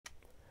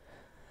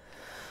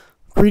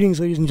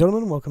Greetings, ladies and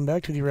gentlemen. Welcome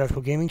back to the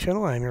RathCo Gaming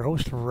Channel. I am your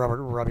host, Rob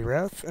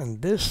Rath,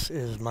 and this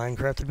is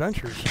Minecraft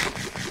Adventures.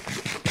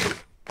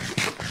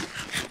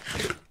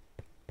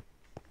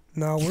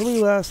 Now, where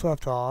we last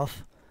left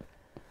off,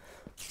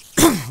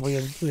 we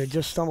had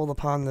just stumbled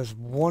upon this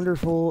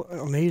wonderful,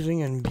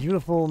 amazing, and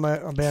beautiful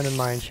abandoned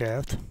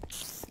mineshaft.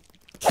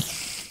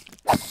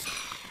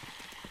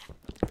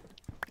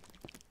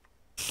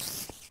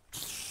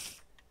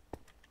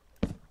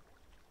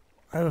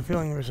 I have a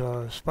feeling there's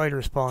a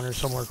spider spawner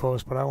somewhere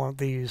close, but I want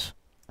these.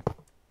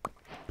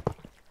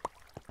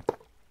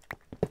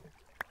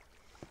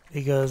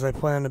 Because I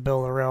plan to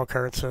build a rail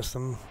cart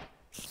system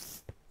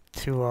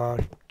to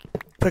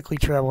quickly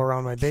travel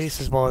around my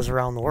base as well as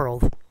around the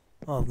world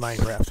of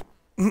Minecraft.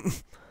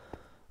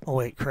 Oh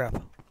wait,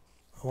 crap.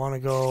 I want to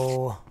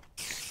go...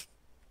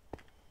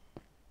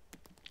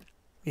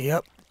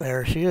 Yep,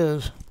 there she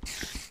is.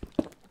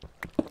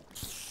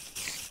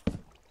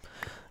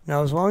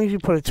 Now, as long as you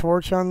put a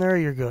torch on there,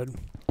 you're good.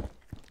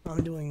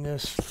 I'm doing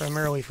this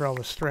primarily for all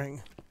the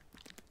string.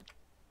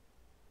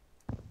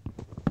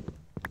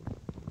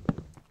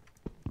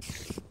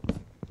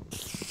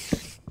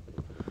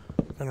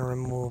 Gonna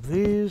remove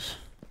these.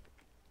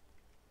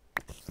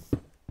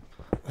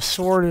 A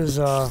sword is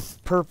a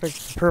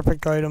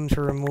perfect item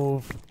to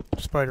remove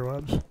spider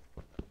webs.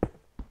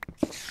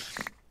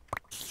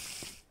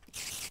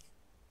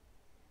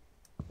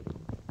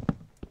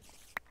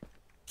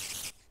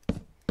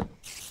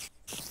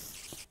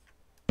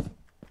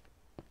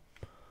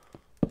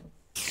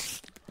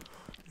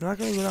 I'm not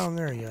going to go down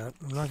there yet.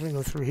 I'm not going to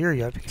go through here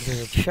yet because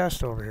there's a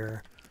chest over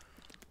here.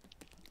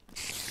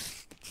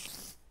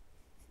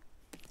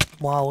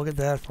 Wow, look at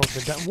that,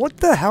 folks. What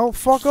the hell?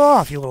 Fuck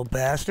off, you little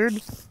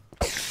bastard.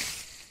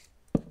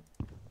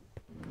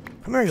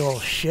 Come here, you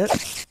little shit.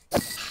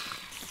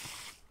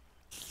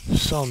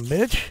 Some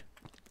bitch.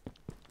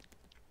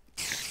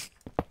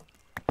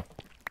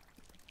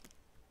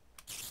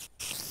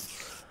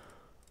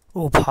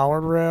 Oh,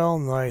 powered rail.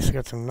 Nice.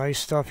 Got some nice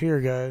stuff here,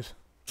 guys.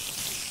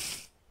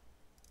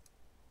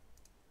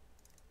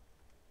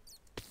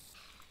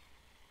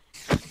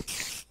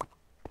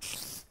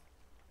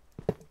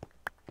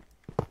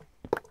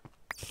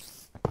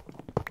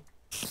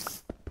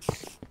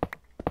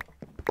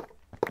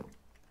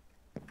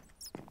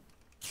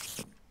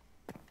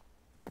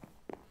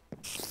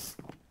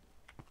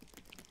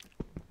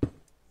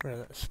 Rid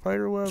of that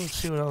spider web. Let's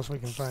see what else we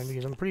can find,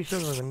 because I'm pretty sure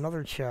there's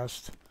another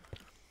chest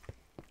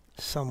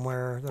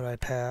somewhere that I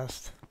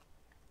passed.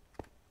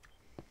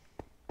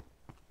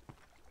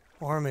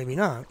 Or maybe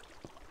not.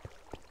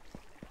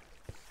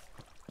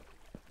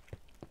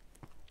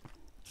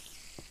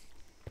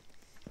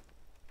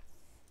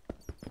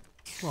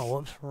 Oh,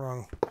 whoops,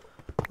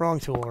 wrong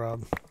tool,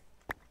 Rob.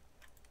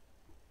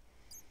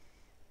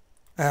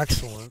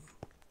 Excellent.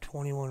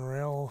 21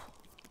 rail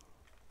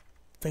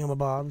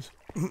thingamabobs.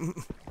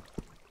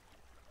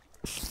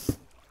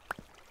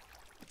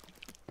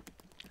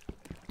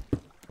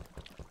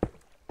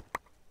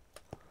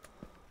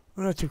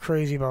 I'm not too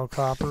crazy about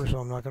copper, so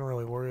I'm not going to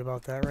really worry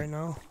about that right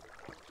now.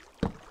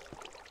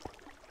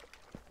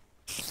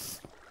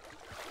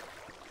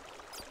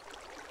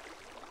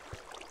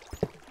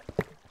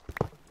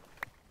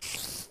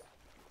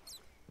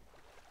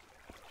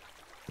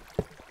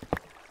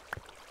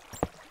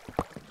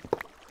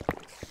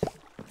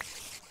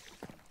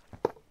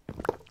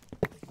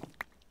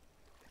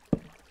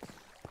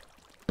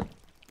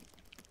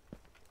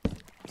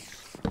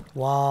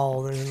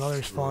 Wow, there's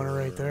another spawner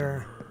right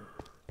there.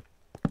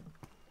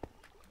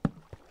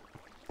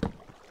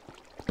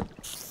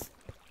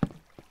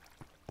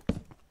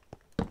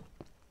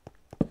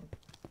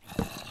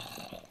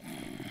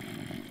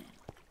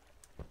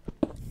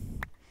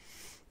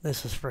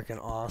 This is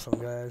freaking awesome,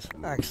 guys.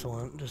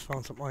 Excellent. Just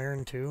found some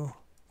iron, too.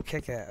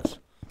 Kick ass.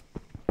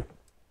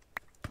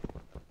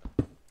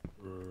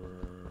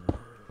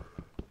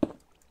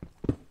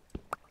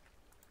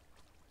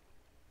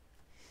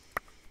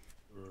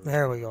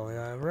 There we go.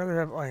 Yeah, I'd rather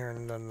have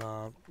iron than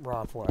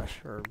raw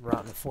flesh, or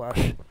rotten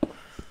flesh.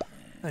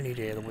 Any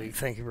day of the week.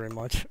 Thank you very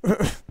much.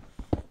 Alright,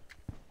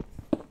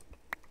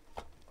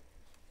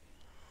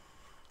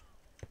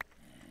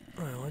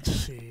 let's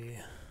see.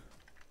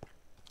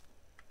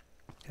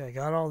 Okay,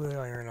 got all the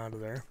iron out of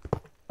there.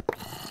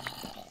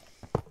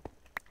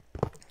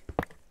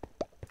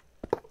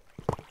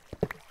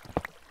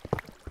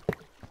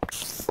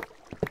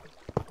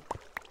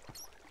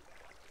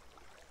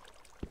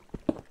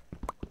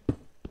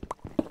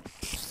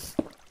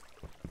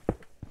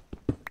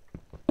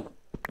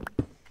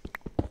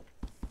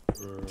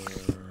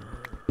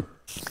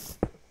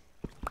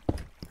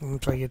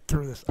 Once I get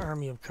through this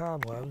army of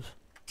cobwebs,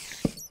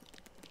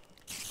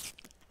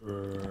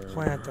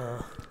 plant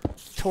a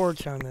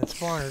torch on that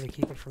spawner to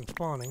keep it from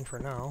spawning for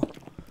now.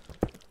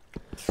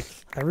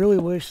 I really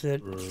wish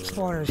that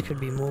spawners could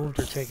be moved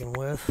or taken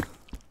with,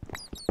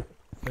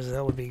 because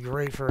that would be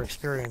great for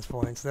experience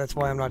points. That's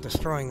why I'm not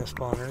destroying the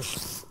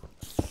spawners.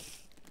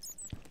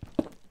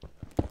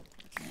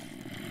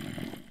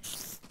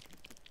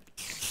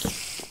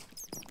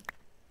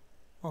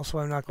 Also,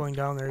 I'm not going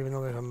down there even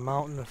though there's a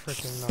mountain of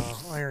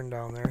freaking iron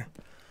down there.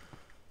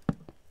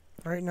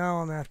 Right now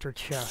I'm after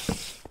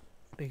chests.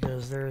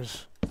 Because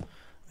there's... I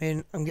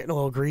mean, I'm getting a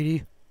little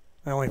greedy.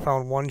 I only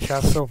found one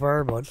chest so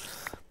far, but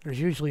there's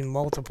usually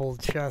multiple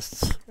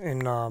chests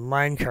in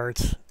mine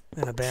carts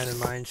in abandoned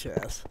mine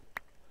shafts.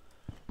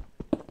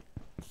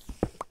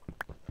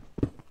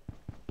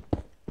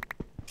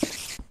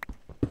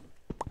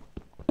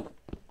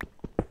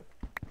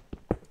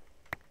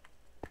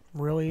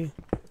 Really?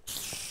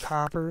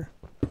 Copper?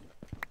 I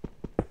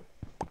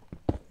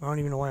don't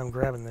even know why I'm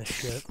grabbing this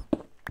shit.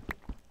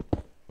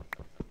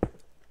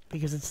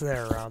 Because it's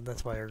there, Rob.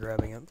 That's why you're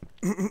grabbing it.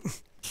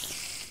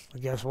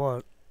 But guess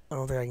what? I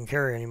don't think I can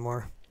carry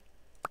anymore.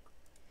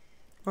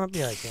 Oh,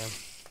 yeah, I can.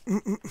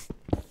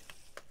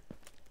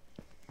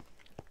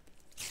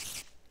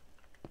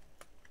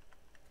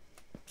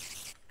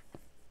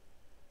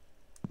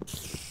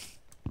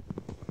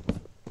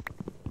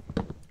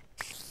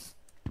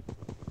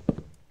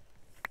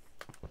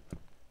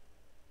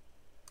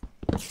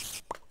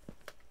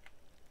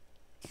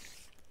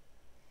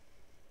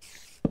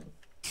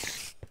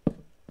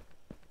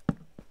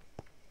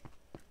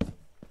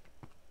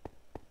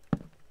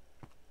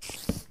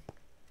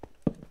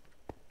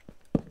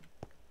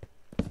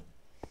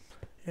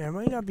 Yeah, there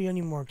might not be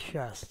any more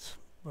chests,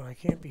 but I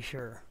can't be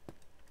sure.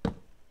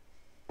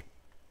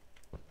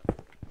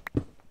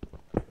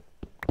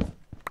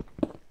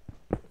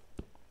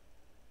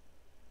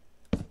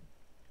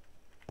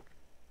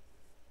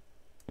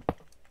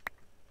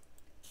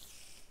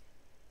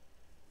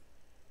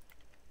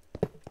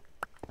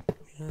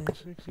 Yeah,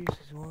 60,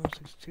 61,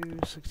 62,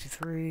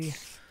 63,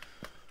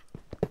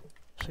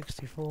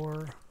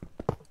 64.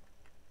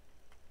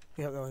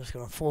 Yep, that one's just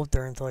gonna float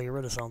there until I get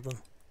rid of something.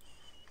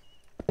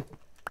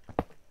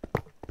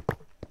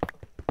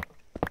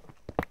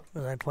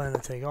 But I plan to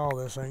take all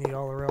this. I need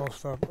all the rail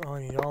stuff. Oh,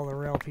 I need all the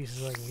rail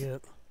pieces I can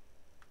get.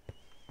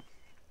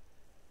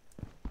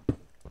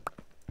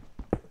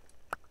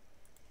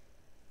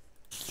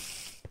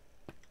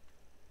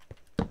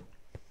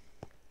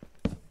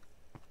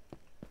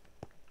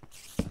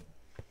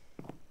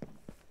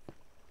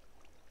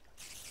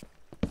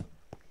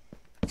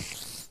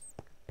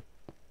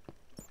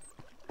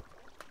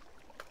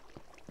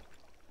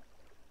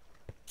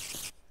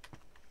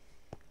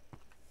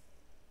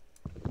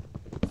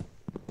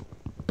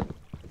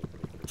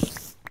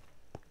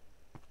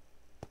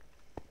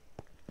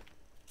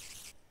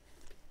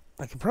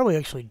 I could probably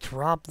actually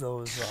drop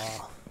those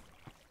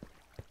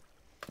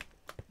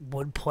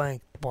wood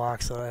plank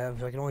blocks that I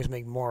have. I can always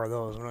make more of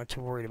those. I'm not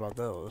too worried about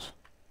those.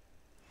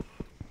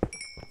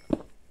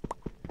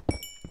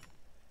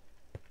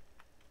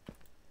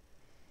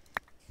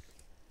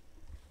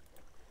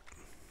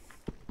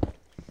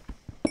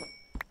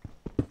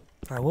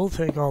 I will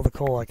take all the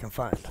coal I can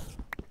find.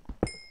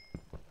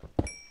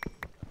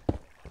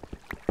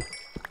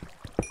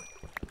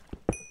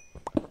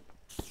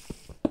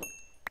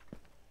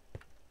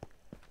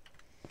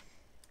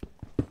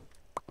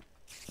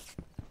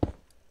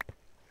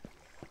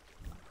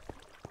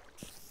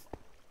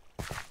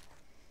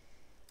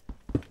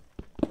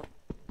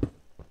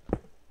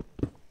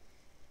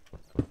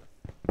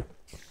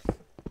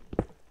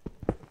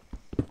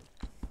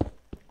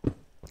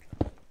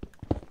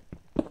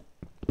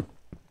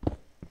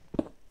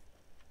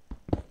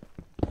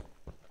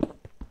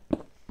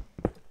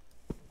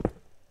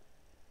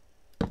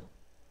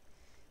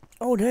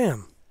 Oh,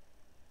 damn.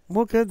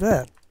 Look at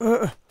that.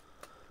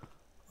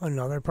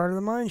 Another part of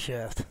the mine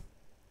shaft.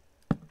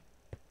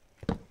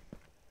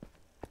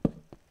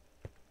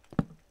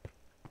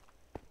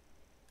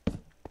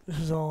 This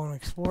is all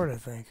unexplored, I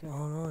think.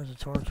 Oh, no, there's a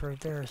torch right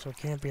there, so it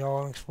can't be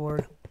all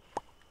unexplored.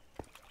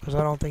 Because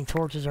I don't think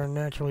torches are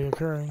naturally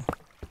occurring.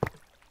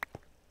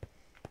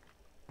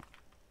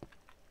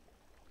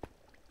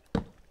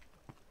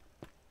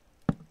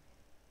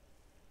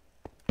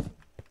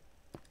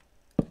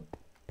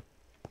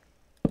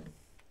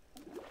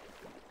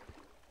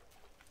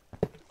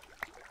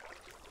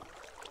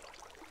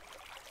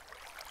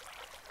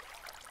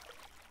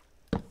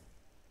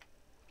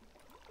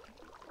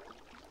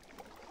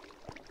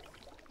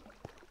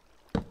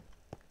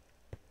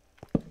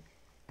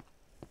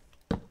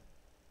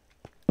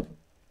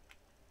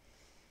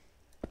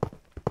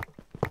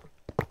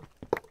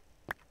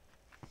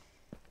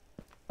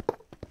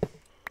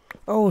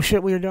 Oh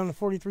shit, we are down to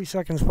 43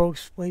 seconds,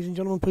 folks. Ladies and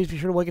gentlemen, please be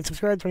sure to like and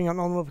subscribe, turning on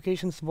all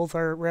notifications to both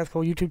our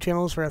RathCo YouTube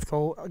channels,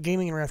 RathCo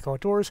Gaming and RathCo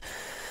Outdoors.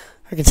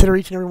 I consider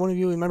each and every one of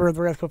you a member of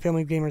the RathCo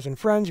family of gamers and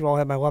friends. You all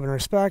have my love and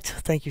respect.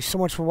 Thank you so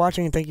much for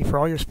watching, and thank you for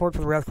all your support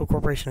for the RathCo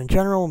Corporation in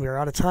general. We are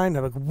out of time.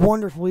 Have a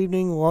wonderful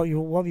evening. Love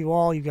you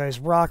all. You guys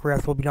rock.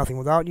 RathCo will be nothing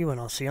without you,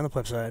 and I'll see you on the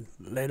flip side.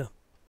 Later.